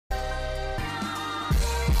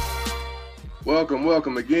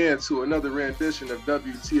Welcome again to another rendition of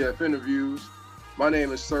WTF Interviews. My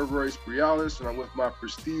name is Sir Royce Brialis, and I'm with my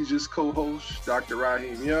prestigious co-host, Dr.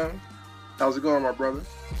 Raheem Young. How's it going, my brother?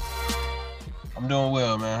 I'm doing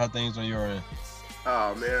well, man. How things on your end?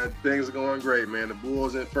 Oh, man, things are going great, man. The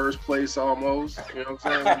Bulls in first place almost. You know what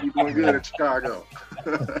I'm saying? We're doing good in Chicago.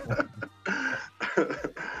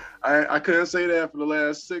 I couldn't say that for the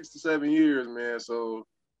last 6 to 7 years, man. So,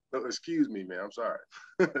 excuse me, man. I'm sorry.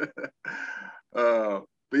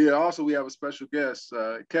 But yeah, also we have a special guest,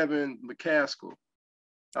 Kevin McCaskill.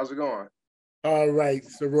 How's it going? All right.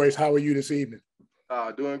 So, Royce, how are you this evening?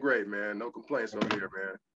 Doing great, man. No complaints over here,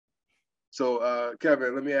 man. So,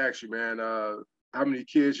 Kevin, let me ask you, man, how many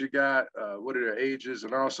kids you got? What are their ages?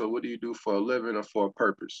 And also, what do you do for a living or for a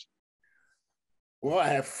purpose? Well, I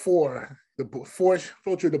have four. The boys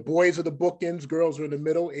are the bookends, girls are in the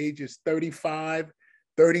middle, ages 35,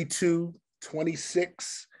 32,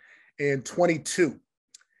 26, and 22.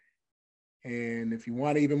 And if you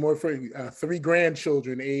want even more, for three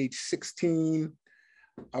grandchildren, age 16,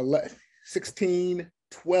 11, 16,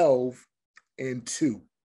 12, and 2.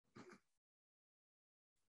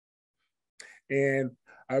 And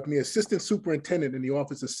I'm the assistant superintendent in the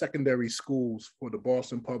Office of Secondary Schools for the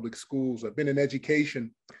Boston Public Schools. I've been in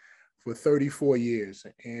education for 34 years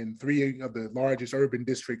in three of the largest urban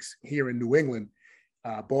districts here in New England,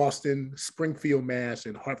 Boston, Springfield, Mass,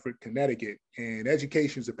 and Hartford, Connecticut. And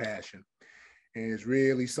education is a passion. And it's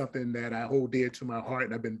really something that I hold dear to my heart.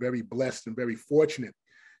 And I've been very blessed and very fortunate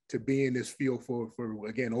to be in this field for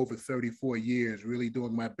again, over 34 years, really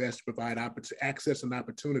doing my best to provide access and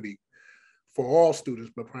opportunity for all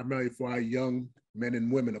students, but primarily for our young men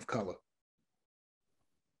and women of color.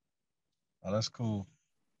 Oh, that's cool.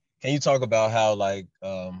 Can you talk about how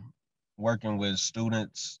working with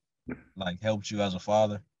students helps you as a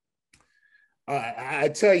father? I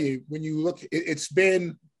tell you, when you look, it's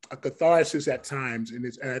been a catharsis at times, and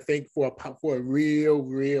I think for a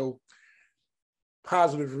real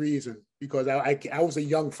positive reason, because I was a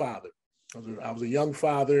young father. I was a young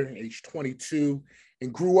father, age 22,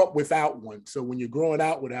 and grew up without one. So when you're growing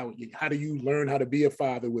out without, how do you learn how to be a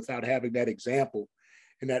father without having that example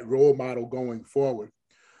and that role model going forward?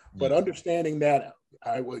 But understanding that,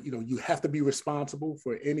 you have to be responsible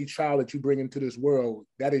for any child that you bring into this world.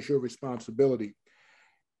 That is your responsibility.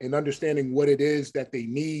 And understanding what it is that they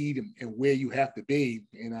need and where you have to be.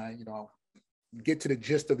 And I'll get to the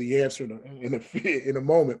gist of the answer in a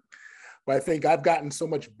moment. But I think I've gotten so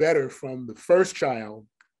much better from the first child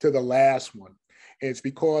to the last one. And it's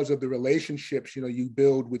because of the relationships, you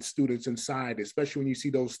build with students inside, especially when you see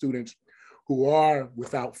those students who are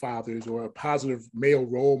without fathers or positive male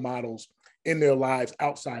role models in their lives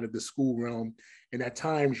outside of the school realm. And at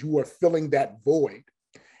times you are filling that void.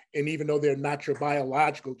 And even though they're not your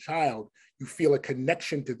biological child, you feel a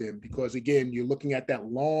connection to them because, again, you're looking at that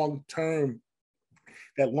long-term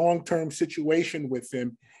situation with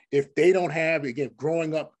them. If they don't have, again,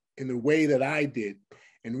 growing up in the way that I did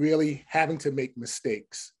and really having to make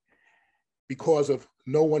mistakes because of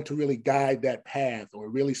no one to really guide that path or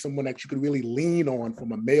really someone that you could really lean on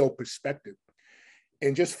from a male perspective,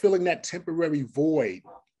 and just filling that temporary void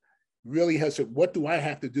really has said, what do I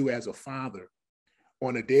have to do as a father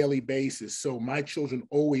on a daily basis so my children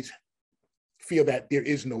always feel that there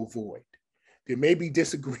is no void? There may be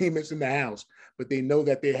disagreements in the house, but they know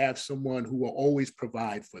that they have someone who will always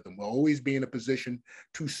provide for them, will always be in a position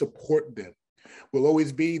to support them, will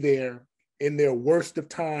always be there in their worst of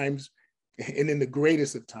times and in the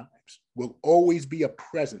greatest of times, will always be a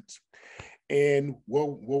presence. And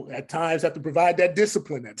we'll at times have to provide that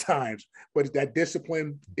discipline at times, but that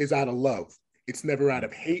discipline is out of love. It's never out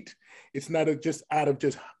of hate. It's not just out of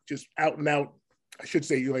just out and out, I should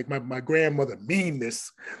say, like my grandmother,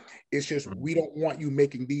 meanness. It's just, we don't want you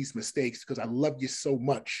making these mistakes because I love you so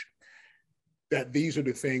much that these are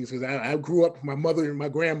the things. Because I grew up, my mother and my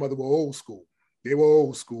grandmother were old school. They were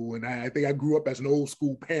old school. And I think I grew up as an old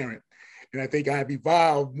school parent. And I think I've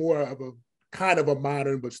evolved more of a kind of a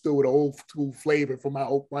modern, but still with an old school flavor for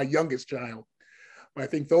my youngest child. But I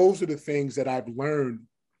think those are the things that I've learned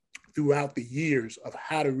throughout the years of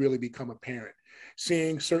how to really become a parent.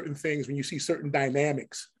 Seeing certain things, when you see certain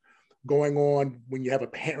dynamics going on, when you have a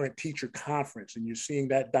parent-teacher conference and you're seeing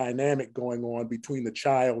that dynamic going on between the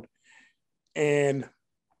child and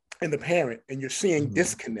the parent, and you're seeing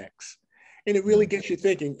disconnects. And it really gets you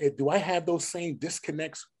thinking, do I have those same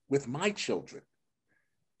disconnects with my children?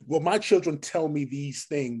 Will my children tell me these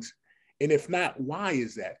things? And if not, why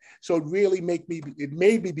is that? So it really made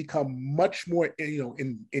me become much more,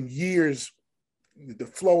 in years, the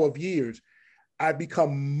flow of years, I've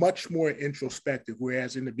become much more introspective.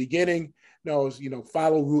 Whereas in the beginning, no, it was,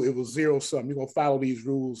 follow rule. It was zero sum. You're going to follow these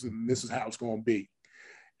rules and this is how it's going to be.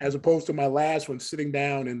 As opposed to my last one, sitting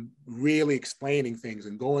down and really explaining things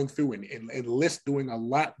and going through and doing a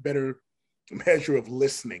lot better measure of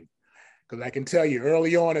listening. Because I can tell you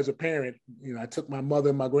early on as a parent, I took my mother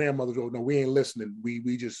and my grandmother, no, we ain't listening. We're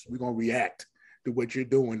going to react to what you're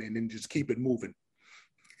doing and then just keep it moving.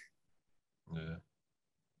 Yeah.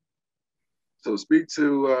 So speak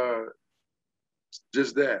to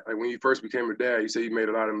just that. Like when you first became a dad, you said you made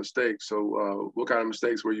a lot of mistakes. So what kind of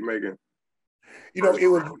mistakes were you making?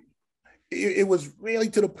 It was really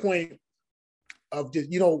to the point of just,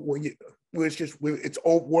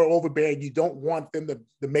 we're overbearing. You don't want them to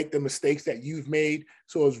make the mistakes that you've made.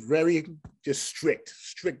 So it's very just strict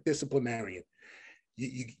disciplinarian.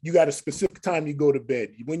 You got a specific time you go to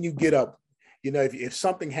bed. When you get up, if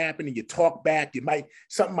something happened and you talk back,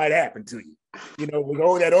 something might happen to you.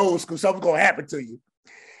 That old school, something's gonna happen to you.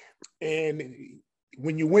 And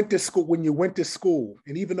when you went to school,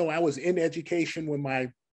 and even though I was in education when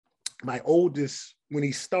my oldest, when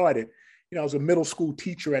he started, I was a middle school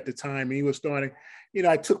teacher at the time, and he was starting,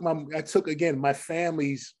 I took again my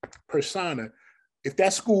family's persona. If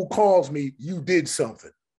that school calls me, you did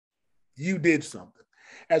something,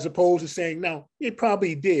 as opposed to saying, no, it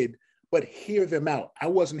probably did, but hear them out. I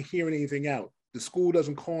wasn't hearing anything out. The school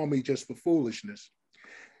doesn't call me just for foolishness.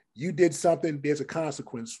 You did something, there's a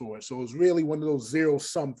consequence for it. So it's really one of those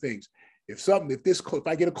zero-sum things. If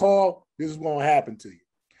I get a call, this is going to happen to you.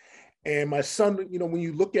 And my son, when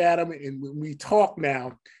you look at him and when we talk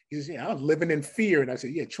now, he's, I was living in fear. And I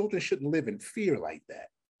said, yeah, children shouldn't live in fear like that.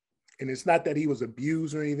 And it's not that he was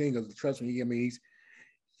abused or anything, because trust me,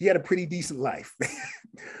 he had a pretty decent life.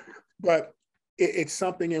 But it's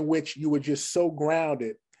something in which you were just so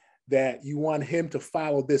grounded that you want him to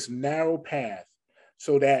follow this narrow path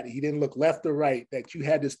so that he didn't look left or right, that you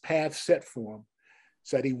had this path set for him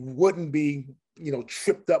so that he wouldn't be,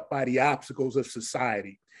 tripped up by the obstacles of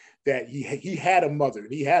society, that he had a mother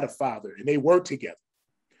and he had a father and they were together,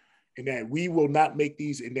 and that we will not make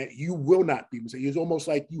these, and that you will not be mistaken. It's almost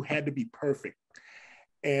like you had to be perfect.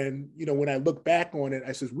 And, when I look back on it,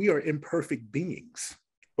 I says, we are imperfect beings,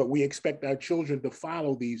 but we expect our children to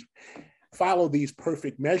follow these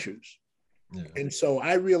perfect measures. Yeah. And so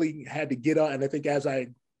I really had to get on. And I think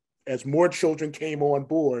as more children came on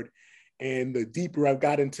board and the deeper I've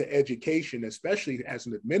got into education, especially as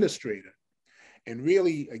an administrator, and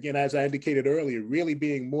really, again, as I indicated earlier, really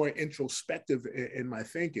being more introspective in my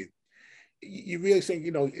thinking, you really think,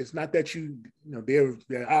 it's not that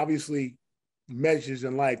there are obviously measures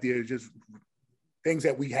in life. There are just things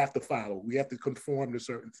that we have to follow. We have to conform to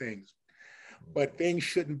certain things. But things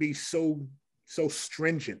shouldn't be so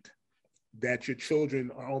stringent that your children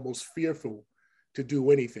are almost fearful to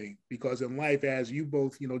do anything. Because in life, as you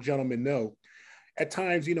both, gentlemen know, at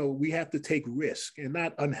times, we have to take risk, and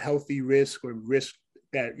not unhealthy risk or risk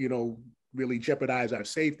that, really jeopardize our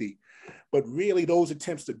safety, but really those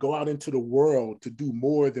attempts to go out into the world to do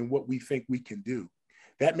more than what we think we can do.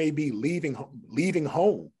 That may be leaving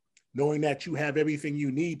home, knowing that you have everything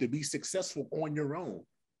you need to be successful on your own.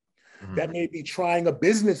 Mm-hmm. That may be trying a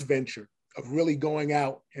business venture of really going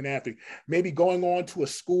out and after, maybe going on to a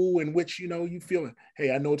school in which, you feel,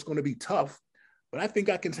 hey, I know it's going to be tough, but I think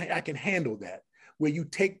I can handle that, where you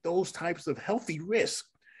take those types of healthy risks.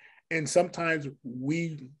 And sometimes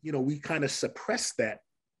we kind of suppress that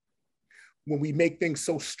when we make things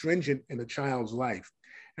so stringent in a child's life.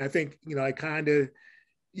 And I think, I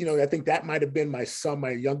think that might've been my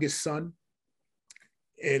youngest son.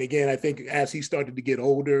 And again, I think as he started to get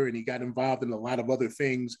older and he got involved in a lot of other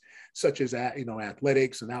things, such as,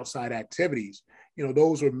 athletics and outside activities,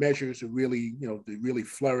 those are measures to really, to really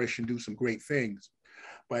flourish and do some great things.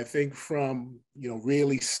 But I think from,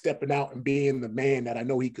 really stepping out and being the man that I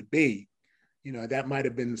know he could be, that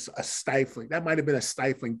might've been a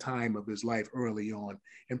stifling time of his life early on,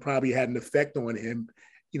 and probably had an effect on him,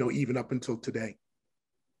 even up until today.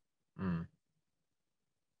 Mm.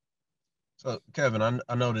 So Kevin,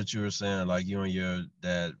 I know that you were saying like you and your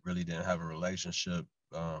dad really didn't have a relationship.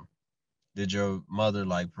 Did your mother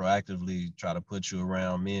like proactively try to put you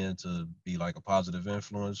around men to be like a positive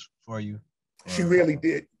influence for you? She really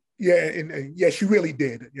did. Yeah, and she really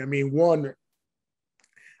did. I mean,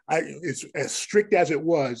 it's as strict as it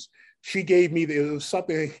was. She gave me it was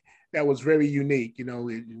something that was very unique.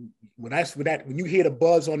 When you hear the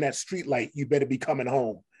buzz on that street light, you better be coming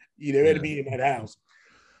home. You better be in that house.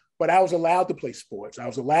 But I was allowed to play sports. I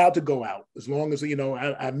was allowed to go out as long as,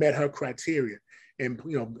 I met her criteria. And,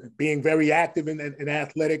 being very active in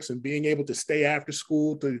athletics and being able to stay after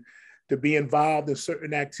school to to be involved in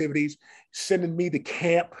certain activities, sending me to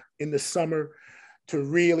camp in the summer to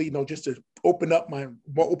really, just to open up my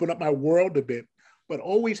world a bit. But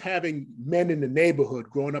always having men in the neighborhood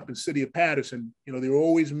growing up in the city of Patterson, there were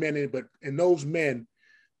always men and those men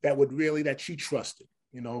that she trusted,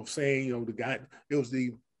 saying, the guy, it was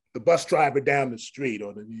the bus driver down the street,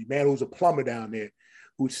 or the man who was a plumber down there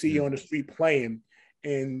who would see you on the street playing,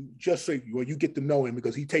 and just say, well, you get to know him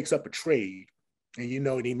because he takes up a trade and,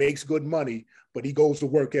 and he makes good money, but he goes to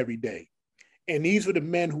work every day. And these were the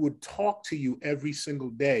men who would talk to you every single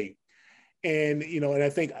day. And, and I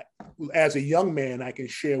think as a young man, I can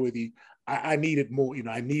share with you, I needed more,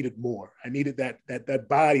 I needed more. I needed that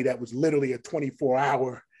body that was literally a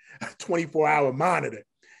 24-hour monitor.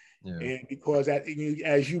 Yeah. And because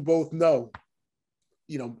as you both know,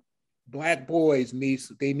 Black boys need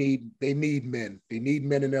men. They need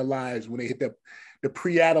men in their lives when they hit the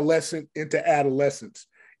pre-adolescent into adolescence.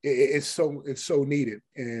 It's so needed.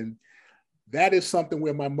 And that is something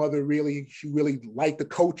where my mother she really liked the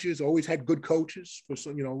coaches, always had good coaches. For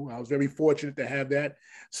some, I was very fortunate to have that.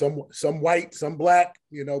 Some white, some Black,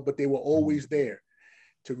 but they were always there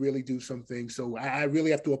to really do some things. So I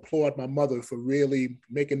really have to applaud my mother for really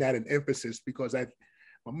making that an emphasis, because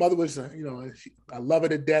my mother was, I love her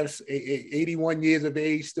to death, 81 years of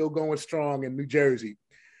age, still going strong in New Jersey.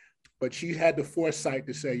 But she had the foresight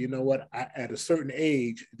to say, you know what, at a certain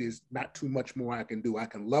age, there's not too much more I can do. I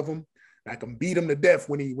can love him. I can beat him to death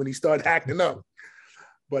when he starts acting up.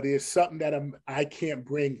 But it's something that I can't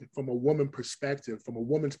bring from a woman's perspective,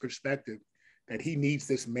 that he needs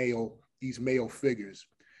these male figures.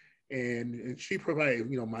 And she provided,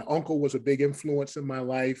 my uncle was a big influence in my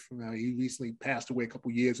life. He recently passed away a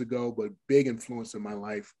couple of years ago, but big influence in my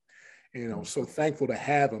life. So thankful to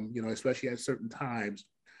have him, especially at certain times.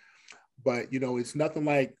 But, it's nothing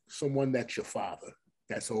like someone that's your father.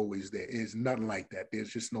 That's always there. It's nothing like that.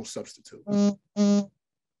 There's just no substitute.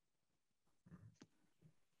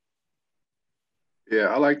 Yeah,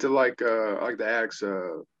 I like to ask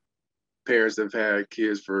parents that have had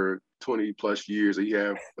kids for 20 plus years, and you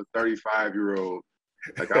have a 35-year-old.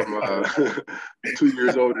 Like, I'm 2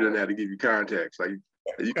 years older than that, to give you context. Like,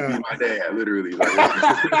 you can be my dad, literally. Like,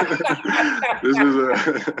 this is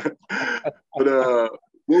but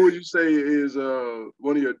what would you say is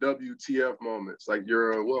one of your WTF moments, like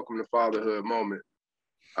your welcome to fatherhood moment,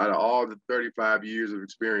 out of all the 35 years of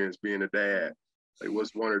experience being a dad? Like,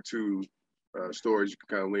 what's one or two stories you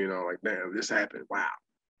can kind of lean on? Like, damn, this happened. Wow.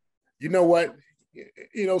 You know what?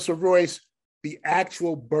 So Royce, the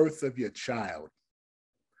actual birth of your child,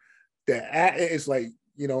 it's like,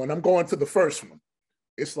 and I'm going to the first one.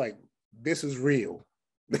 It's like, this is real.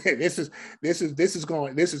 this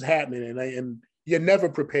is happening, and you're never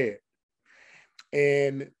prepared.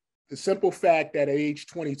 And the simple fact that at age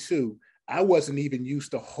 22, I wasn't even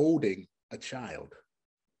used to holding a child.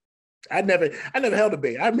 I never held a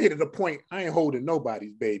baby. I made it a point, I ain't holding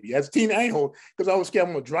nobody's baby. As a teen, I ain't holding, because I was scared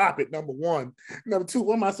I'm gonna drop it, number one. Number two,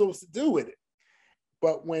 what am I supposed to do with it?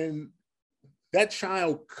 But when that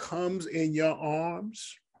child comes in your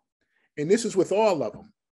arms, and this is with all of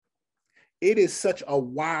them, it is such a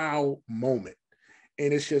wow moment.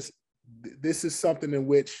 And it's just, this is something in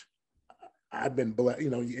which I've been blessed,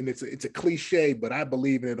 and it's a cliche, but I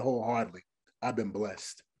believe in it wholeheartedly. I've been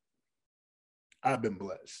blessed.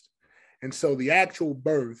 And so the actual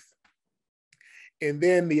birth, and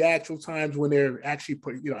then the actual times when they're actually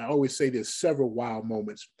I always say there's several wow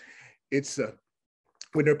moments. It's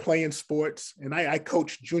when they're playing sports, and I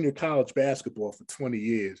coached junior college basketball for 20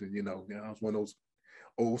 years. And, I was one of those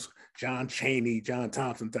old John Chaney, John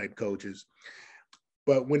Thompson type coaches.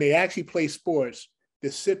 But when they actually play sports, they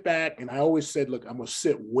sit back, and I always said, look, I'm going to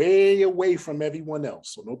sit way away from everyone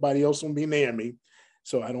else, so nobody else will be near me.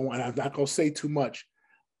 So I'm not going to say too much.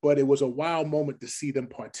 But it was a wow moment to see them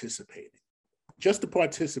participating, just to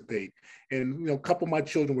participate. And, a couple of my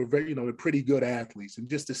children were very, they're pretty good athletes, and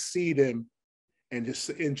just to see them and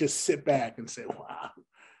just sit back and say, wow.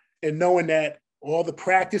 And knowing that all the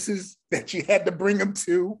practices that you had to bring them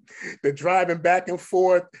to, the driving back and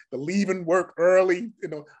forth, the leaving work early,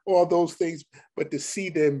 all those things, but to see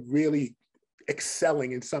them really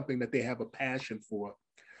excelling in something that they have a passion for.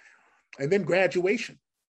 And then graduation,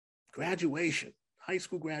 high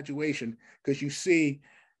school graduation, because you see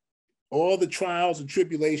all the trials and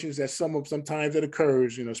tribulations that sometimes it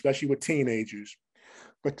occurs, especially with teenagers,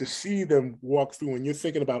 but to see them walk through, and you're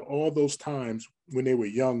thinking about all those times when they were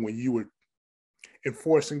young, when you were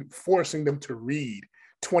forcing them to read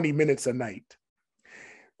 20 minutes a night,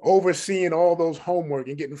 overseeing all those homework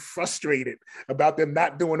and getting frustrated about them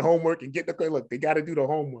not doing homework and look, they got to do the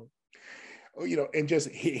homework. and just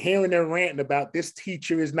hearing them ranting about this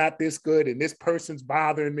teacher is not this good and this person's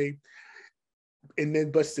bothering me. And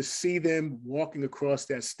then, but to see them walking across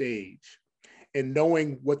that stage and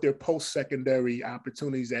knowing what their post-secondary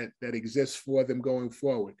opportunities that exist for them going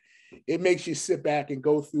forward, it makes you sit back and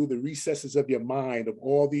go through the recesses of your mind of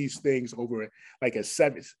all these things over like a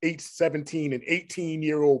 17 and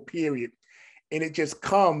 18-year-old period. And it just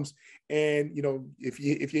comes, and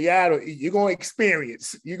if you're out, you're going to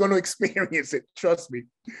experience it, trust me.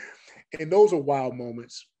 And those are wild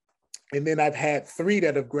moments. And then I've had 3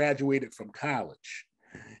 that have graduated from college.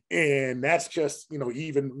 And that's just,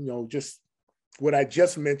 just what I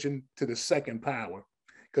just mentioned to the second power,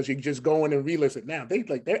 because you just go in and realize it now.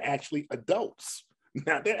 They're actually adults.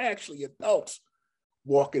 Now they're actually adults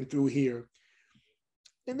walking through here.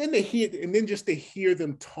 And then to hear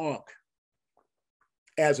them talk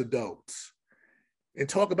as adults and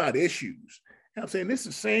talk about issues. I'm saying this is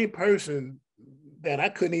the same person that I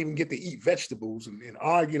couldn't even get to eat vegetables and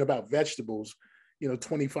arguing about vegetables, for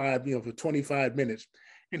 25 minutes.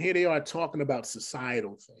 And here they are talking about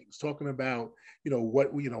societal things, talking about,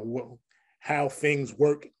 how things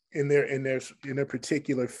work in their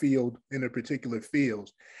particular field, in their particular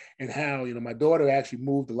fields, and how, my daughter actually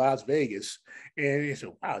moved to Las Vegas, and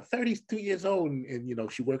so, wow, 32 years old,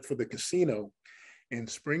 and she worked for the casino in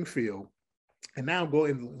Springfield, and now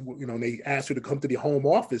they asked her to come to the home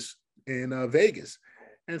office in Vegas,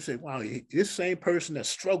 and say, wow, this same person that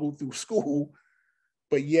struggled through school,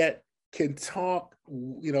 but yet can talk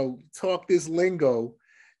this lingo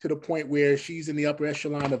to the point where she's in the upper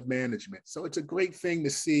echelon of management. So it's a great thing to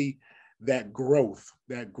see that growth.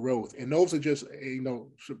 And those are just,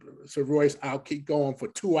 so Royce, I'll keep going for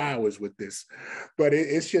 2 hours with this, but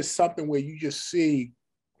it's just something where you just see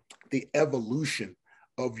the evolution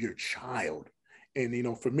of your child.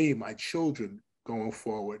 And, for me, my children going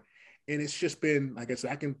forward. And it's just been, like I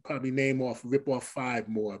said, I can probably rip off 5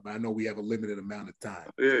 more, but I know we have a limited amount of time.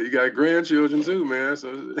 Yeah, you got grandchildren too, man.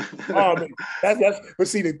 So man, but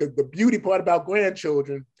see, the beauty part about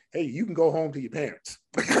grandchildren, hey, you can go home to your parents.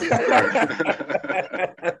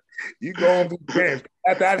 You go home to your parents.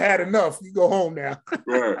 After I've had enough, you go home now.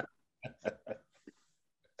 Right.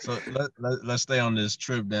 So let's stay on this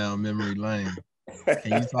trip down memory lane.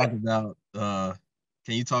 Can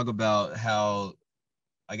you talk about how,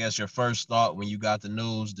 I guess, your first thought when you got the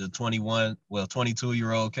news, the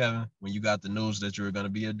 22-year-old Kevin, when you got the news that you were going to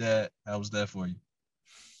be a dad? How was that for you?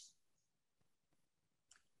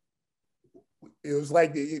 It was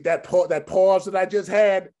like that pause that I just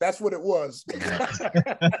had. That's what it was.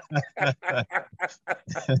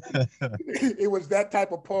 It was that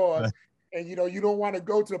type of pause. And, you don't want to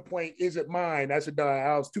go to the point, is it mine? I said, no,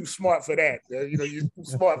 I was too smart for that. You're too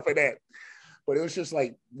smart for that. But it was just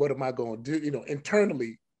like, what am I going to do?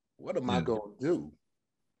 Internally, what am I going to do?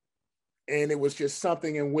 And it was just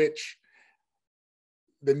something in which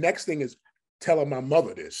the next thing is telling my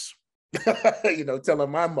mother this,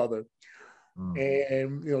 telling my mother.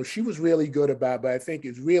 And, she was really good about it, but I think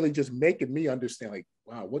it's really just making me understand, like,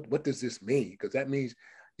 wow, what does this mean? Because that means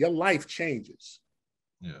your life changes.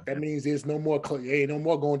 Yeah. That means there's no more going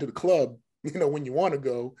to the club, when you want to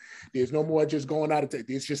go. There's no more just going out of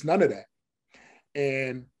it's just none of that.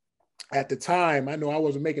 And at the time, I know I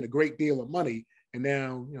wasn't making a great deal of money. And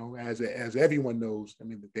now, as everyone knows, I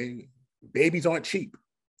mean, babies aren't cheap.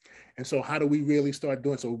 And so how do we really start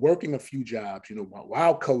doing? So working a few jobs,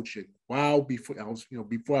 while coaching, before I was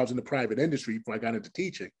in the private industry, before I got into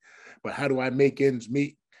teaching, but how do I make ends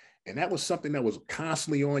meet? And that was something that was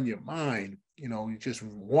constantly on your mind, just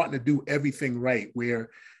wanting to do everything right, where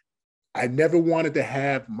I never wanted to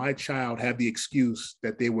have my child have the excuse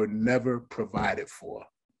that they were never provided for.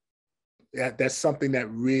 That's something that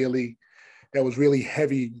was really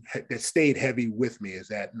heavy, that stayed heavy with me, is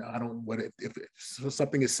that if it's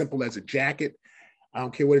something as simple as a jacket, I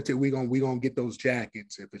don't care what it is, we're gonna get those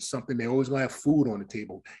jackets. If it's something, they're always gonna have food on the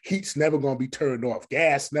table. Heat's never gonna be turned off.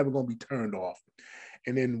 Gas never gonna be turned off.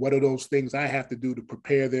 And then what are those things I have to do to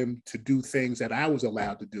prepare them to do things that I was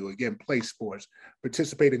allowed to do? Again, play sports,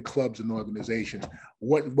 participate in clubs and organizations.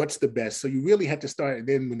 What's the best? So you really had to start. And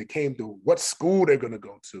then when it came to what school they're going to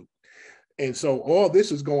go to. And so all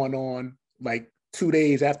this is going on like 2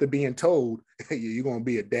 days after being told you're going to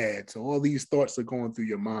be a dad. So all these thoughts are going through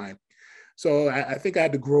your mind. So I think I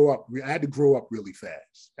had to grow up. I had to grow up really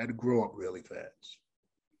fast.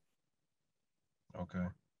 Okay.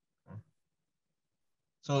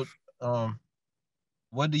 So,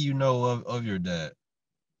 what do you know of your dad?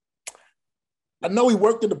 I know he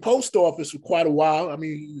worked in the post office for quite a while. I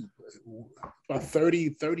mean, about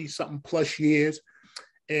 30 something plus years.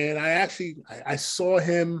 And I saw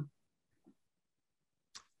him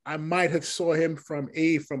I might have saw him from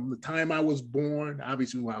the time I was born,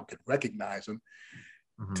 obviously when I could recognize him,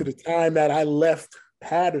 to the time that I left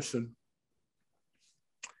Patterson.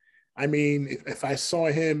 I mean, if I saw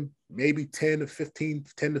him maybe 10 to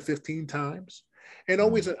 15 times, and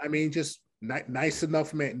always, I mean, just nice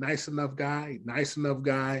enough man, nice enough guy.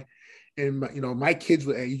 And you know, my kids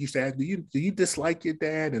used to ask, do you dislike your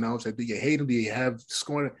dad? And I was like, do you hate him? Do you have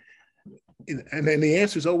scorn? And then the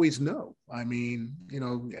answer is always no. I mean, you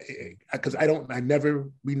know, because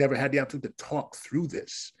we never had the opportunity to talk through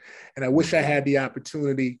this. And I wish I had the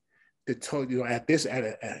opportunity to talk, you know,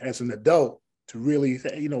 as an adult, to really,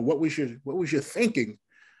 you know, what was your thinking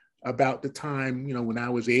about the time, you know, when I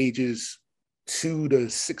was ages 2 to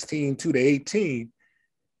 16, 2 to 18,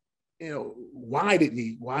 you know, why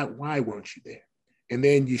weren't you there? And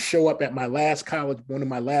then you show up at one of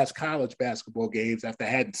my last college basketball games after I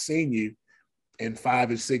hadn't seen you in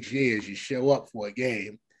 5 or 6 years. You show up for a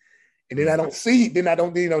game, and then I don't see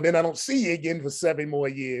you again for 7 more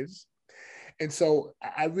years. And so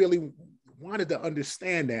I really wanted to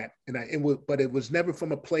understand that, but it was never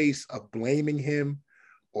from a place of blaming him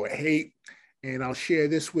or hate. And I'll share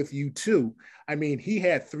this with you too. I mean, he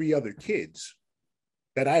had 3 other kids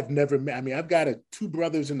that I've never met. I mean, I've got 2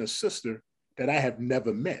 brothers and a sister that I have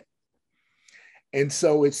never met. And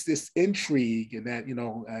so it's this intrigue, and that, you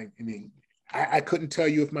know, I couldn't tell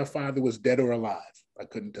you if my father was dead or alive. I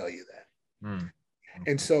couldn't tell you that. Mm.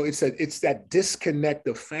 And so it's that disconnect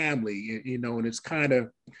of family, you know, and it's kind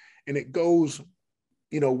of, and it goes,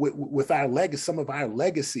 you know, with our legacy, some of our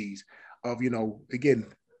legacies of, you know, again,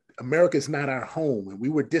 America is not our home, and we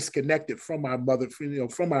were disconnected from our mother, you know,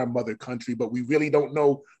 from our mother country, but we really don't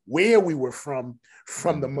know where we were from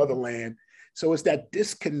the motherland. So it's that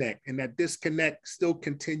disconnect, and that disconnect still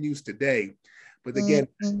continues today. But again,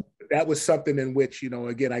 that was something in which, you know,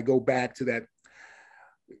 again, I go back to that,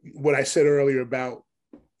 what I said earlier about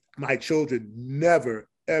my children never,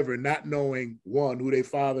 ever not knowing, one, who their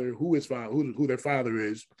father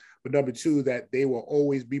is, but number 2, that they will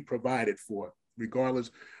always be provided for,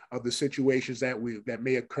 regardless of the situations that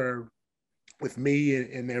may occur with me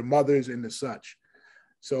and their mothers and the such.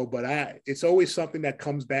 So, but it's always something that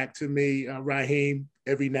comes back to me, Raheem,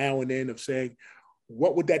 every now and then, of saying,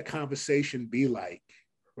 what would that conversation be like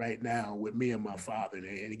right now with me and my father?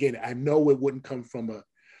 And again, I know it wouldn't come from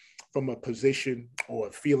a position or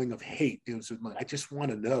a feeling of hate. It was just, I just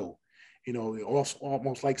want to know, you know,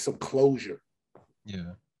 almost like some closure.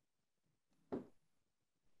 Yeah.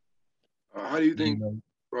 How do you think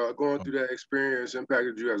going through that experience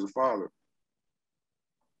impacted you as a father?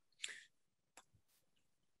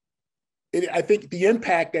 I think the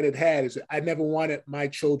impact that it had is I never wanted my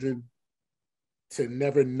children to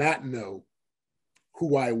never not know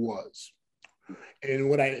who I was. And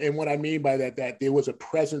what I mean by that there was a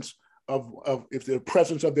presence of the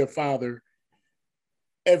presence of their father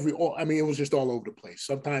it was just all over the place.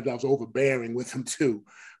 Sometimes I was overbearing with them too,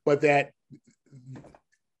 but that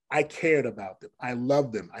I cared about them. I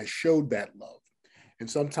loved them. I showed that love. And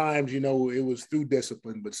sometimes, you know, it was through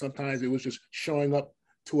discipline, but sometimes it was just showing up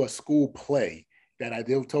to a school play that I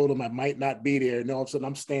told them I might not be there. And all of a sudden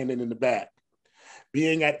I'm standing in the back,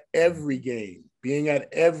 being at every game, and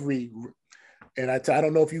I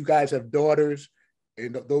don't know if you guys have daughters,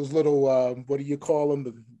 and those little, what do you call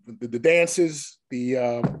them? The dances, the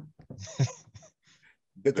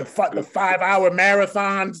 5-hour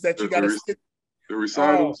marathons that you got to sit. The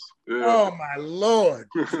recitals. Oh, yeah. Oh my Lord.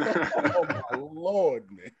 Oh my Lord,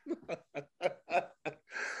 man.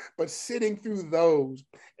 But sitting through those,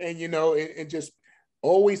 and, you know, and just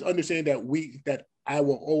always understand that I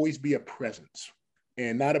will always be a presence,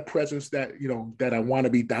 and not a presence that, you know, that I want to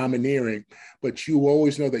be domineering, but you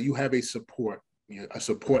always know that you have a support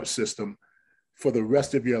system for the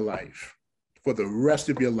rest of your life. For the rest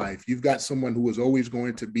of your life, you've got someone who is always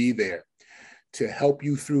going to be there to help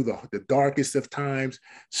you through the darkest of times,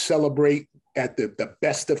 celebrate at the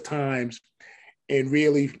best of times, and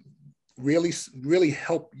really, really, really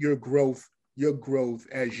help your growth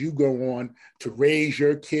as you go on to raise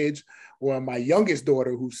your kids. Or my youngest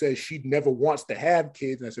daughter, who says she never wants to have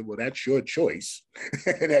kids, and I said, well, that's your choice.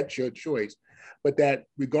 That's your choice. But that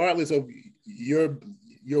regardless of your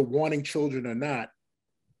wanting children or not,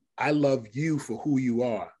 I love you for who you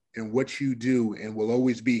are and what you do, and will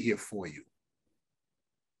always be here for you.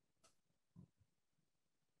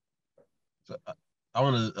 So I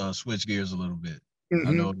want to switch gears a little bit. Mm-hmm.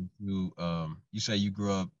 I know you say you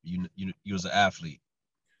grew up, you was an athlete,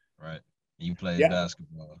 right? And you played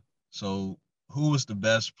basketball. So who was the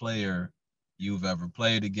best player you've ever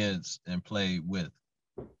played against and played with?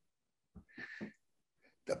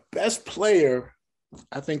 The best player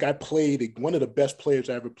I think I played one of the best players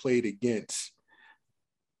I ever played against.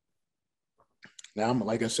 Now,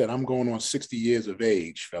 like I said, I'm going on 60 years of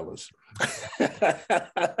age, fellas.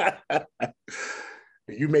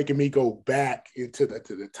 You're making me go back into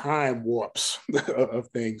the time warps of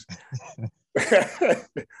things.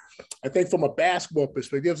 I think from a basketball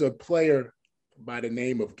perspective, there's a player by the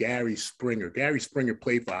name of Gary Springer. Gary Springer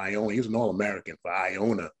played for Iona. He was an All-American for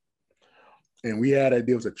Iona. And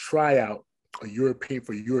there was a tryout, a European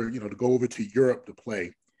for Europe, to go over to Europe to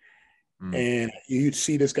play. And you'd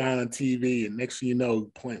see this guy on TV, and next thing you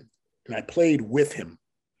know, playing. And I played with him.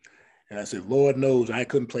 And I said, Lord knows I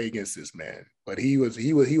couldn't play against this man. But he was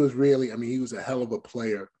really, he was a hell of a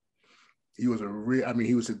player. He was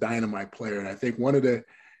a dynamite player. And I think one of the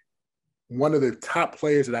top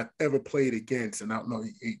players that I've ever played against, and I don't know,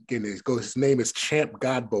 again, his name is Champ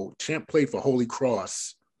Godbolt. Champ played for Holy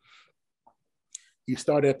Cross. He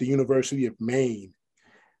started at the University of Maine,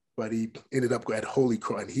 but he ended up at Holy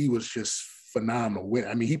Cross, and he was just phenomenal.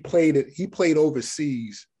 He played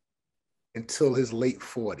overseas until his late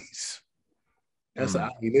 40s.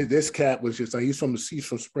 This cat was just, he's from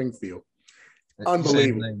Springfield.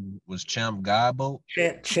 Unbelievable. His name was Champ Godbolt?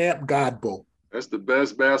 Champ Godbolt. That's the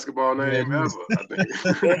best basketball name ever, I think.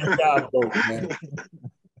 Champ Godbolt, man.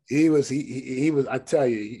 He was, I tell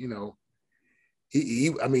you, he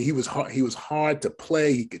was hard to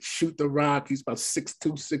play. He could shoot the rock. He's about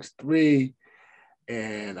 6'2", 6'3",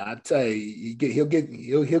 and I tell you, he'll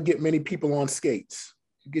get many people on skates.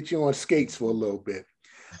 He'll get you on skates for a little bit,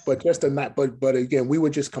 but but again, we were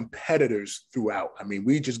just competitors throughout.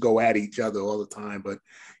 We just go at each other all the time. But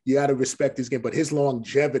you got to respect his game. But his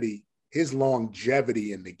longevity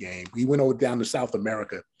in the game. He went over down to South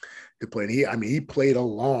America to play. And he played a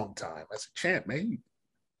long time. I said, Champ, man.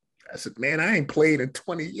 I said, man, I ain't played in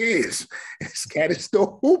 20 years. This cat is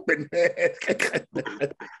still hooping, man.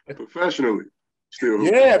 Professionally, still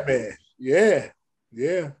hooping. Yeah, man.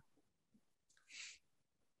 Yeah.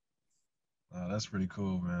 That's pretty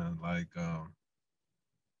cool, man. Like,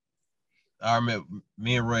 I remember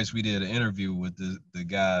me and Royce, we did an interview with the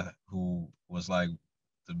guy who was like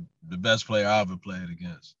the best player I ever played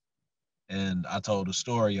against. And I told a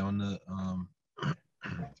story on the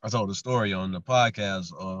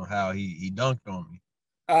podcast on how he dunked on me.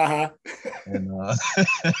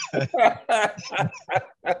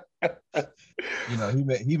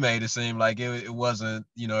 And he made it seem like it wasn't,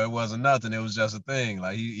 it wasn't nothing. It was just a thing.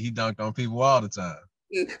 Like he dunked on people all the time.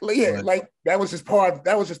 Yeah, like that was just par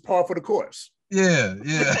for the course. Yeah.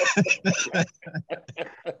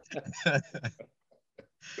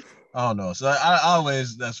 I don't know. So I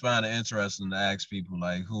always, that's find it interesting to ask people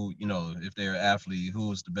like who, if they're an athlete, who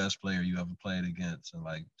was the best player you ever played against, and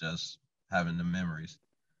like just having the memories.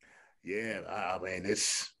 Yeah, man,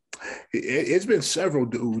 it's been several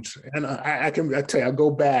dudes, and I tell you, I'll go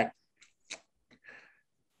back.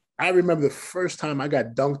 I remember the first time I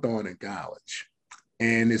got dunked on in college,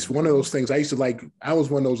 and it's one of those things I used to like. I was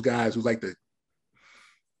one of those guys who like to,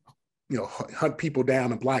 hunt people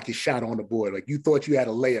down and block your shot on the board. Like you thought you had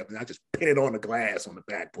a layup, and I just pin it on the glass on the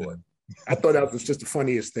backboard. I thought that was just the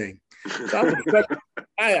funniest thing. So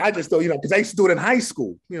I just thought, because I used to do it in high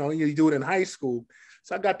school. You do it in high school.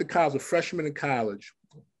 So I got to college, a freshman in college.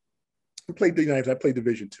 I played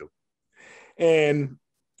Division II. And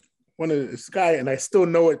one of this guy, and I still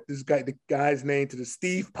know it, the guy's name to the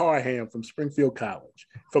Steve Parham from Springfield College,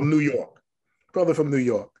 from New York. Brother from New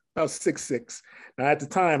York, about 6'6". Now at the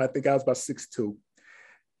time, I think I was about 6'2".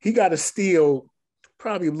 He got a steal,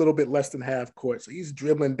 probably a little bit less than half court. So he's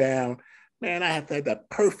dribbling down. Man, I have to have that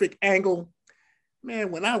perfect angle. Man,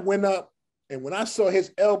 when I went up and when I saw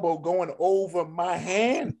his elbow going over my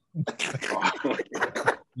hand.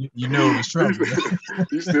 you know it was trouble.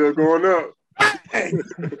 He's still going up.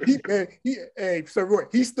 So Roy,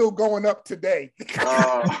 he's still going up today.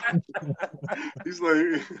 He's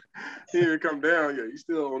like, he didn't come down yet. He's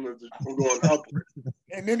still on going up.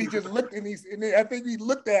 And then he just looked, and I think he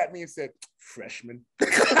looked at me and said, "Freshman."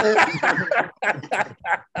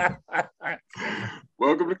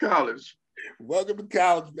 Welcome to college. Welcome to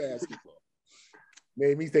college basketball.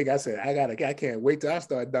 Made me think. I said, I can't wait till I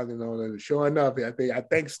start dunking on it. Sure enough, I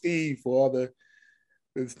thank Steve for all the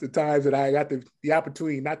times that I got the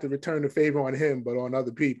opportunity not to return the favor on him, but on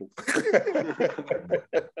other people.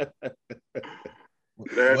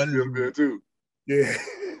 That feels good too. Yeah.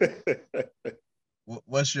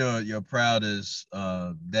 What's your proudest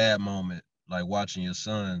dad moment, like watching your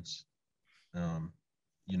sons,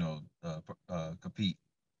 compete?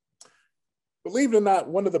 Believe it or not,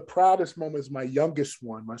 one of the proudest moments, my youngest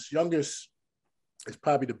is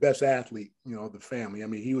probably the best athlete, of the family. I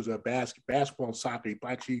mean, he was a basketball and soccer.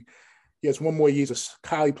 He has one more year as a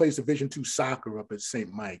college. He plays Division II soccer up at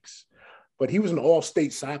St. Mike's. But he was an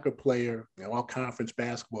all-state soccer player, all-conference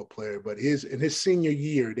basketball player. But in his senior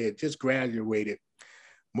year, they had just graduated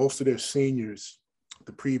most of their seniors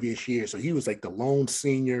the previous year. So he was like the lone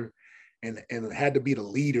senior and had to be the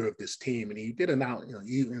leader of this team. And he did I'm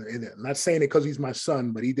not saying it because he's my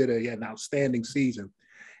son, but he had an outstanding season.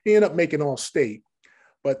 He ended up making all-state.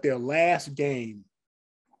 But their last game,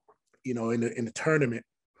 in the tournament,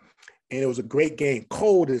 and it was a great game,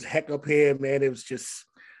 cold as heck up here, man. It was just,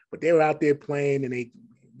 but they were out there playing, and I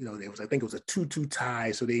think it was a 2-2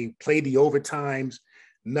 tie. So they played the overtimes,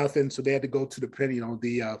 nothing. So they had to go to the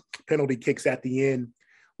penalty kicks at the end.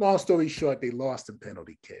 Long story short, they lost in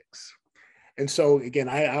penalty kicks. And so again,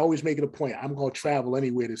 I always make it a point. I'm going to travel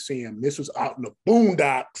anywhere to see him. This was out in the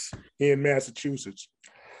boondocks here in Massachusetts.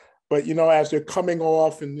 But as they're coming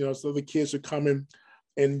off, and so the kids are coming,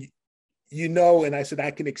 and and I said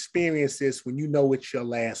I can experience this when it's your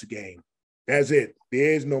last game. That's it.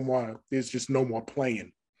 There's just no more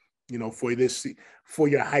playing, for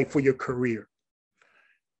your career.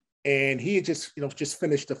 And he had just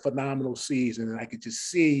finished a phenomenal season. And I could just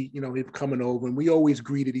see, him coming over, and we always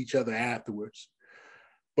greeted each other afterwards.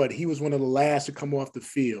 But he was one of the last to come off the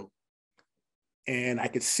field. And I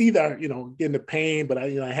could see that, getting the pain, but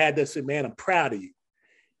I had to say, man, I'm proud of you.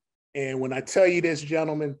 And when I tell you this,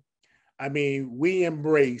 gentlemen, I mean, we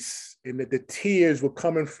embrace, and the tears were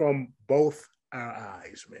coming from both our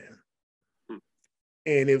eyes, man.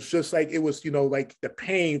 And it was just like, it was, like the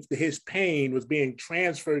pain, his pain was being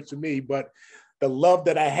transferred to me, but the love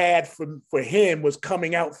that I had for him was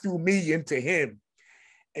coming out through me into him.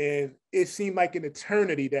 And it seemed like an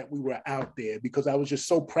eternity that we were out there, because I was just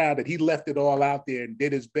so proud that he left it all out there and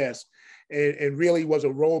did his best, and really was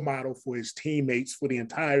a role model for his teammates for the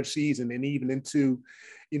entire season, and even into,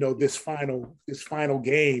 this final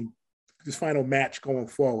game, this final match going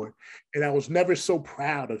forward. And I was never so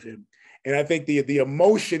proud of him. And I think the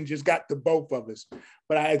emotion just got to both of us.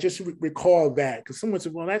 But I just recall that, because someone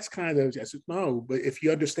said, well, that's kind of, I said, no, but if you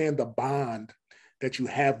understand the bond that you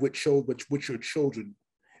have with your children,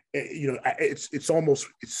 it's almost,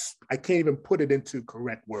 I can't even put it into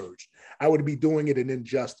correct words. I would be doing it an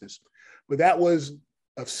injustice. But that was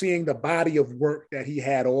of seeing the body of work that he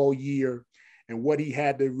had all year, and what he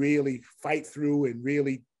had to really fight through and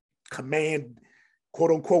really command,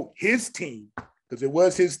 quote unquote, his team, because it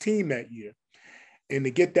was his team that year, and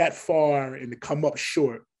to get that far and to come up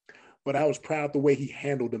short. But I was proud the way he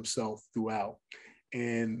handled himself throughout.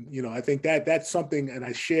 And, I think that's something, and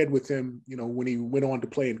I shared with him, when he went on to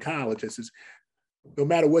play in college, I says, no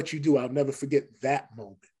matter what you do, I'll never forget that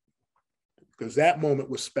moment, because that moment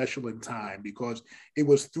was special in time, because it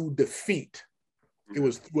was through defeat. It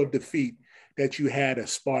was through a defeat that you had a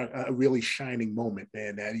really shining moment,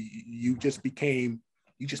 man, that you just became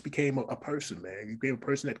a person, man. You became a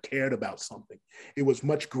person that cared about something. It was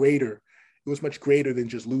much greater. It was much greater than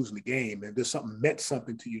just losing the game. And there's something meant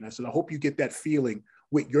something to you. And I said, I hope you get that feeling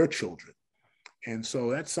with your children. And so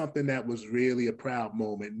that's something that was really a proud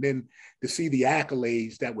moment. And then to see the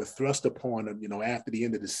accolades that were thrust upon him, after the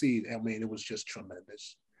end of the season, I mean, it was just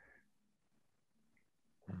tremendous.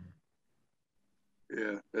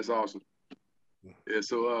 Yeah, that's awesome. Yeah,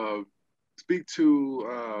 so speak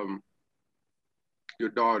to your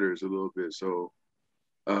daughters a little bit. So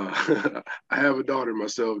I have a daughter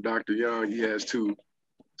myself, Dr. Young. He has two.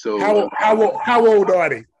 So how old are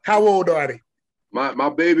they? How old are they? My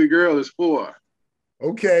baby girl is 4.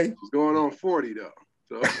 Okay. She's going on 40 though.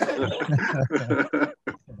 So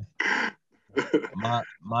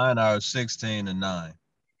mine are 16 and 9.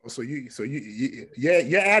 So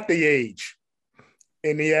you're at the age,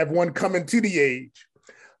 and they have one coming to the age.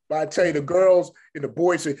 But I tell you, the girls and the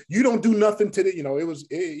boys say, you don't do nothing to the,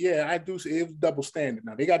 I do. It was double standard.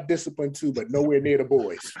 Now they got discipline too, but nowhere near the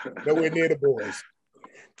boys. Nowhere near the boys.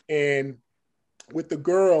 And with the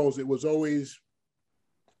girls, it was always,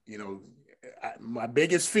 my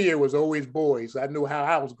biggest fear was always boys. I knew how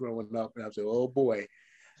I was growing up, and I said, oh boy.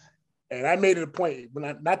 And I made it a point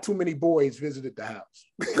when not too many boys visited the house.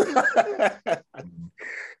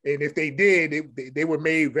 And if they did, they were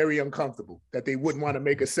made very uncomfortable, that they wouldn't want to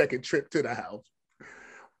make a second trip to the house.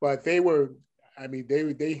 But they were, they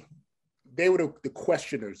were the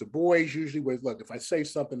questioners. The boys usually was, look, if I say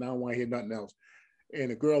something, I don't want to hear nothing else. And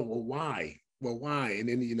the girls, well, why? Well, why? And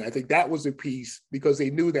then, I think that was a piece, because they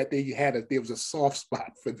knew that there was a soft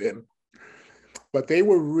spot for them. But they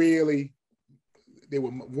were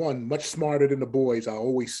much smarter than the boys. I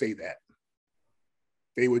always say that.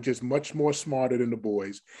 They were just much more smarter than the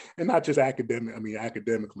boys, and not just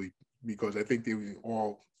academically, because I think they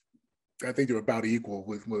were about equal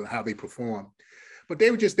with how they performed. But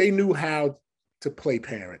they knew how to play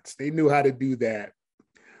parents. They knew how to do that.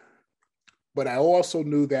 But I also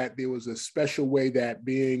knew that there was a special way that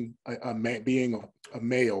being a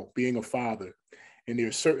male, being a father, and there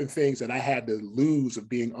are certain things that I had to lose of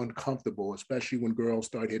being uncomfortable, especially when girls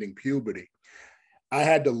start hitting puberty. I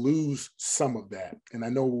had to lose some of that. And I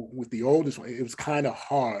know with the oldest one, it was kind of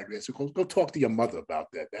hard. So go talk to your mother about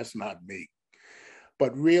that. That's not me.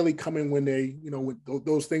 But really coming when they, with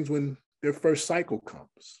those things, when their first cycle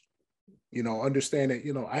comes, understand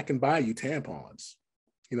that, I can buy you tampons.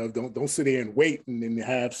 Don't sit there and wait and then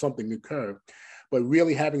have something occur. But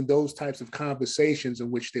really having those types of conversations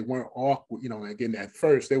in which they weren't awkward, again, at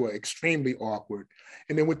first they were extremely awkward.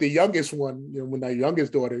 And then with the youngest one, when our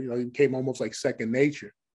youngest daughter, it became almost like second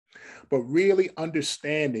nature. But really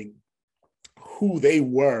understanding who they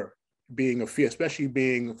were especially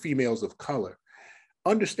being females of color,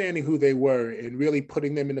 understanding who they were and really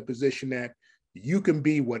putting them in a position that you can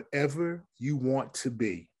be whatever you want to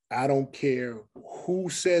be. I don't care who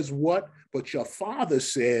says what, but your father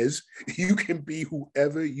says you can be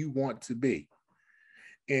whoever you want to be.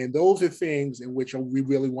 And those are things in which we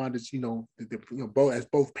really wanted, as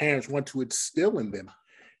both parents want to instill in them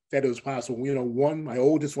that it was possible. My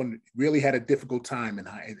oldest one really had a difficult time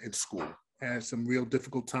in school, had some real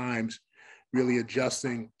difficult times really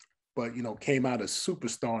adjusting, but, came out a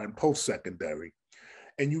superstar in post-secondary.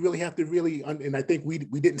 And you really have to and I think we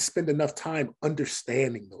didn't spend enough time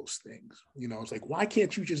understanding those things. It's like, why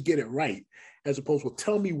can't you just get it right? As opposed to, well,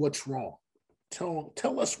 tell me what's wrong.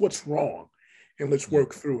 Tell us what's wrong and let's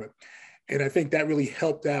work through it. And I think that really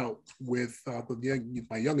helped out with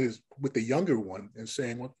the younger one and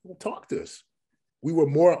saying, well, talk to us. We were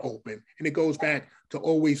more open. And it goes back to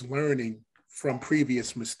always learning from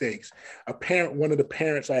previous mistakes. One of the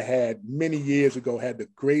parents I had many years ago had the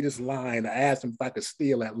greatest line. I asked him if I could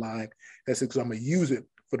steal that line. I said, because I'm gonna use it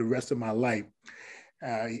for the rest of my life.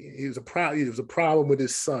 It was a problem with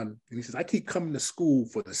his son. And he says, I keep coming to school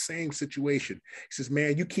for the same situation. He says,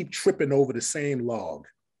 man, you keep tripping over the same log.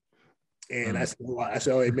 And I said,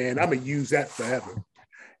 all right, man, I'm gonna use that forever.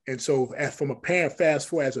 And so from a parent, fast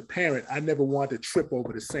forward as a parent, I never wanted to trip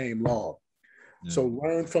over the same log. Yeah. So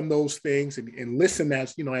learn from those things and listen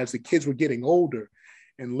as the kids were getting older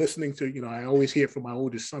and listening to, I always hear from my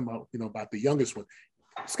oldest son about the youngest one.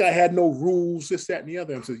 This guy had no rules, this, that, and the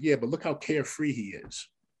other. I said, yeah, but look how carefree he is.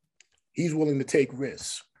 He's willing to take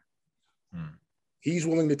risks. He's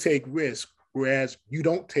willing to take risks, whereas you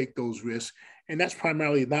don't take those risks. And that's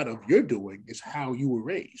primarily not of your doing, it's how you were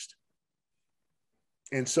raised.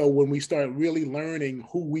 And so when we start really learning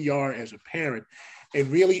who we are as a parent and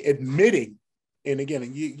really admitting, and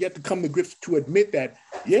again, you have to come to grips to admit that,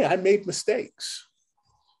 yeah, I made mistakes.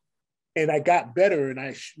 And I got better, and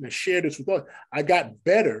I shared this with others. I got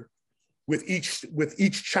better with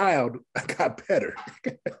each child. I got better.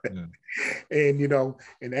 Yeah.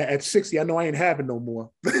 And at 60, I know I ain't having no more.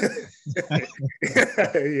 Yeah,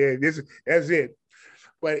 that's it.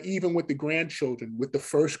 But even with the grandchildren, with the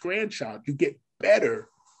first grandchild, you get better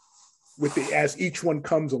as each one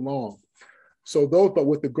comes along. So but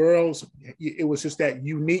with the girls, it was just that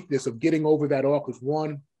uniqueness of getting over that awkward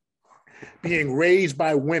one, being raised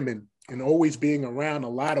by women and always being around a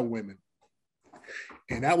lot of women.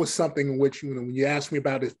 And that was something in which, when you asked me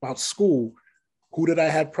about school, who did I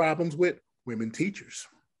have problems with? Women teachers,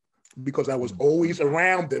 because I was always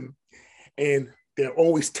around them and they're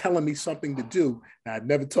always telling me something to do. Now, I'd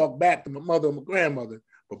never talked back to my mother or my grandmother,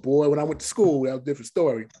 but boy, when I went to school, that was a different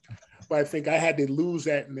story. But I think I had to lose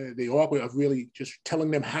that and the awkward of really just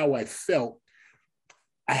telling them how I felt.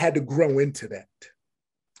 I had to grow into that.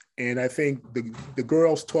 And I think the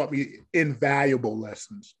girls taught me invaluable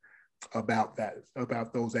lessons about that,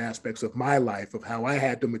 about those aspects of my life, of how I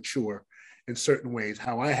had to mature in certain ways,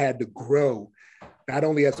 how I had to grow, not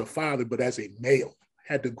only as a father, but as a male,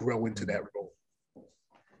 had to grow into that role.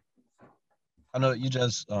 I know you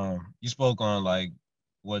just, you spoke on like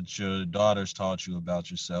what your daughters taught you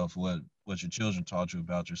about yourself, what your children taught you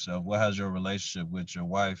about yourself. What has your relationship with your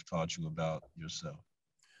wife taught you about yourself?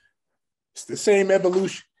 It's the same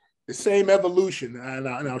evolution. And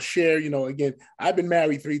I'll share, again, I've been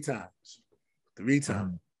married three times.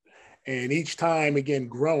 Mm-hmm. And each time, again,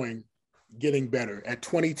 growing, getting better. At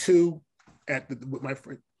 22, with my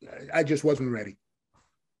friend, I just wasn't ready.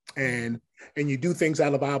 And you do things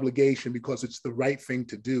out of obligation because it's the right thing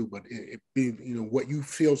to do, but what you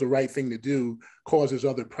feel is the right thing to do causes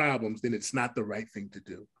other problems, then it's not the right thing to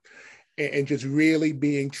do. and just really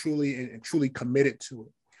being truly committed to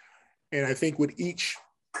it. And I think with each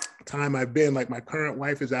time I've been, like, my current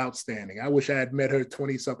wife is outstanding. I wish I had met her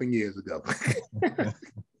 20 something years ago.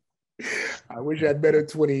 I wish I'd met her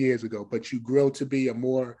 20 years ago, but you grow to be a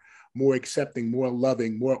more accepting, more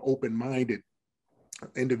loving, more open-minded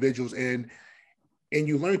individuals. And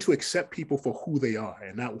you learn to accept people for who they are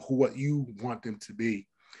and not what you want them to be.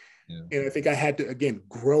 Yeah. And I think I had to, again,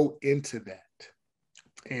 grow into that.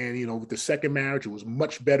 And, you know, with the second marriage, it was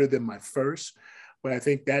much better than my first. But I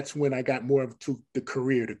think that's when I got more to the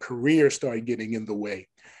career. The career started getting in the way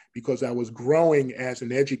because I was growing as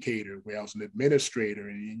an educator, where I was an administrator.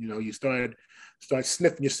 And, you know, you start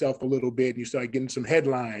sniffing yourself a little bit, and you start getting some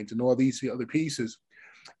headlines and all these other pieces.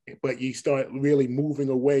 But you start really moving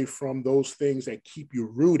away from those things that keep you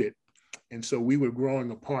rooted. And so we were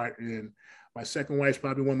growing apart. And my second wife's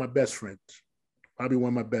probably one of my best friends.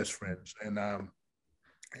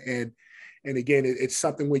 And again, it's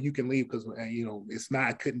something where you can leave because, you know, it's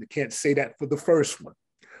not, can't say that for the first one,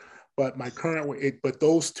 but my current one, but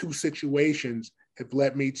those two situations have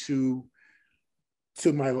led me to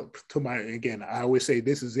my, again, I always say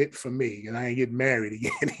this is it for me, and I ain't getting married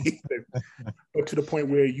again either. But to the point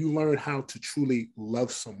where you learn how to truly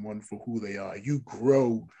love someone for who they are. You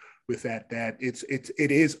grow with that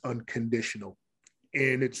it is unconditional.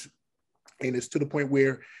 And it's to the point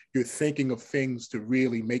where you're thinking of things to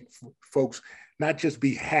really make folks not just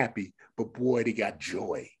be happy, but boy, they got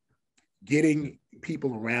joy. Getting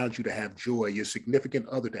people around you to have joy, your significant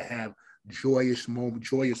other to have joyous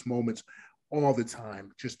moments all the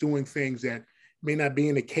time. Just doing things that may not be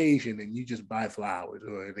an occasion and you just buy flowers,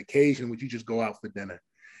 or an occasion where you just go out for dinner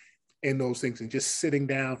and those things, and just sitting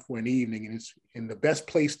down for an evening. And the best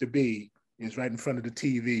place to be is right in front of the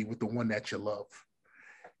TV with the one that you love.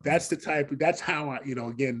 That's how I, you know,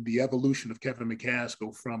 again, the evolution of Kevin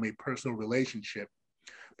McCaskill from a personal relationship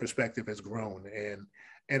perspective has grown,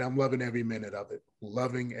 and I'm loving every minute of it.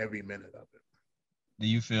 Do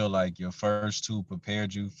you feel like your first two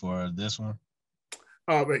prepared you for this one?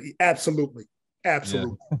 Absolutely. Yeah. Okay.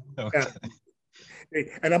 Absolutely.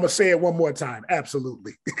 And I'm gonna say it one more time.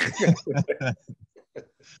 Absolutely.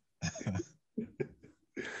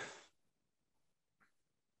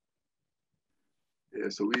 Yeah,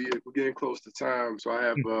 so we're getting close to time. So I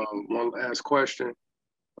have one last question.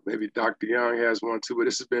 Maybe Dr. Young has one too, but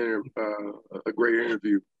this has been a great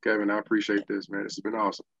interview, Kevin. I appreciate this, man. This has been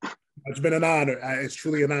awesome. It's been an honor. It's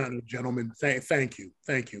truly an honor, gentlemen. Thank you.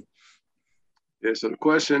 Yeah, so the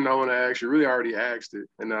question I want to ask you, really already asked it,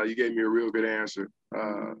 and you gave me a real good answer.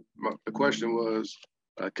 The question was,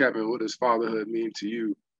 Kevin, what does fatherhood mean to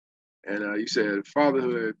you? And you said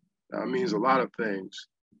fatherhood means a lot of things.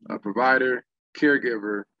 A provider,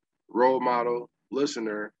 caregiver, role model,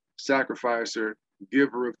 listener, sacrificer,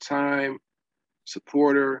 giver of time,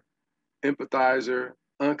 supporter, empathizer,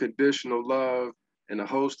 unconditional love, and a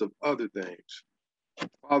host of other things.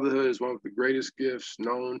 Fatherhood is one of the greatest gifts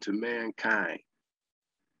known to mankind.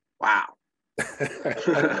 Wow.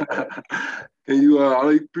 Can you,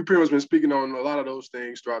 you pretty much been speaking on a lot of those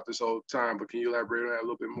things throughout this whole time, but can you elaborate on that a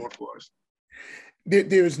little bit more for us?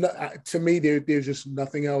 There's no, to me, there's just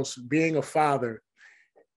nothing else. Being a father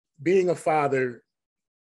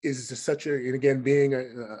is just such a, and again, being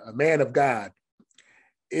a man of God,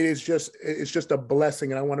 it's just a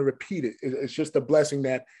blessing. And I want to repeat it. It's just a blessing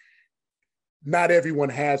that not everyone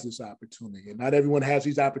has this opportunity, and not everyone has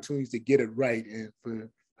these opportunities to get it right. And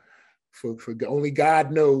for only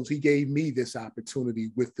God knows, He gave me this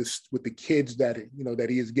opportunity with the kids that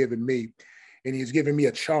He has given me. And He's given me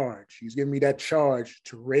a charge. He's given me that charge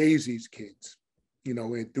to raise these kids,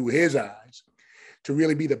 and through His eyes, to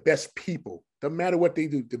really be the best people. Doesn't matter what they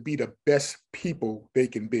do, to be the best people they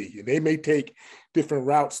can be. And they may take different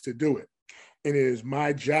routes to do it. And it is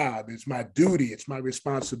my job, it's my duty, it's my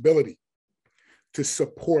responsibility to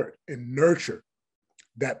support and nurture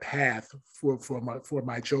that path for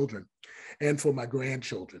my children and for my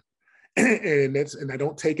grandchildren. And I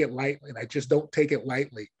don't take it lightly. And I just don't take it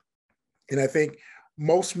lightly. And I think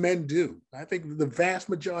most men do. I think the vast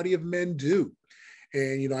majority of men do.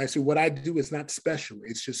 And, I say what I do is not special.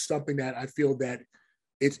 It's just something that I feel that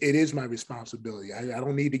it is my responsibility. I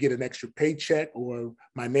don't need to get an extra paycheck or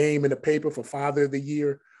my name in the paper for Father of the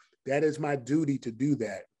Year. That is my duty to do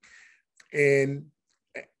that. And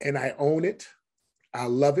I own it. I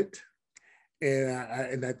love it.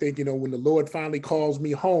 And I think, when the Lord finally calls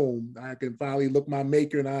me home, I can finally look my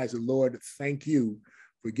Maker in the eyes and, Lord, thank you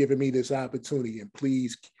for giving me this opportunity. And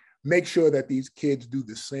please make sure that these kids do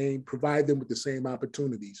the same, provide them with the same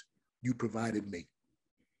opportunities you provided me.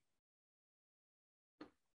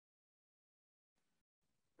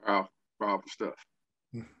 Wow. Powerful stuff.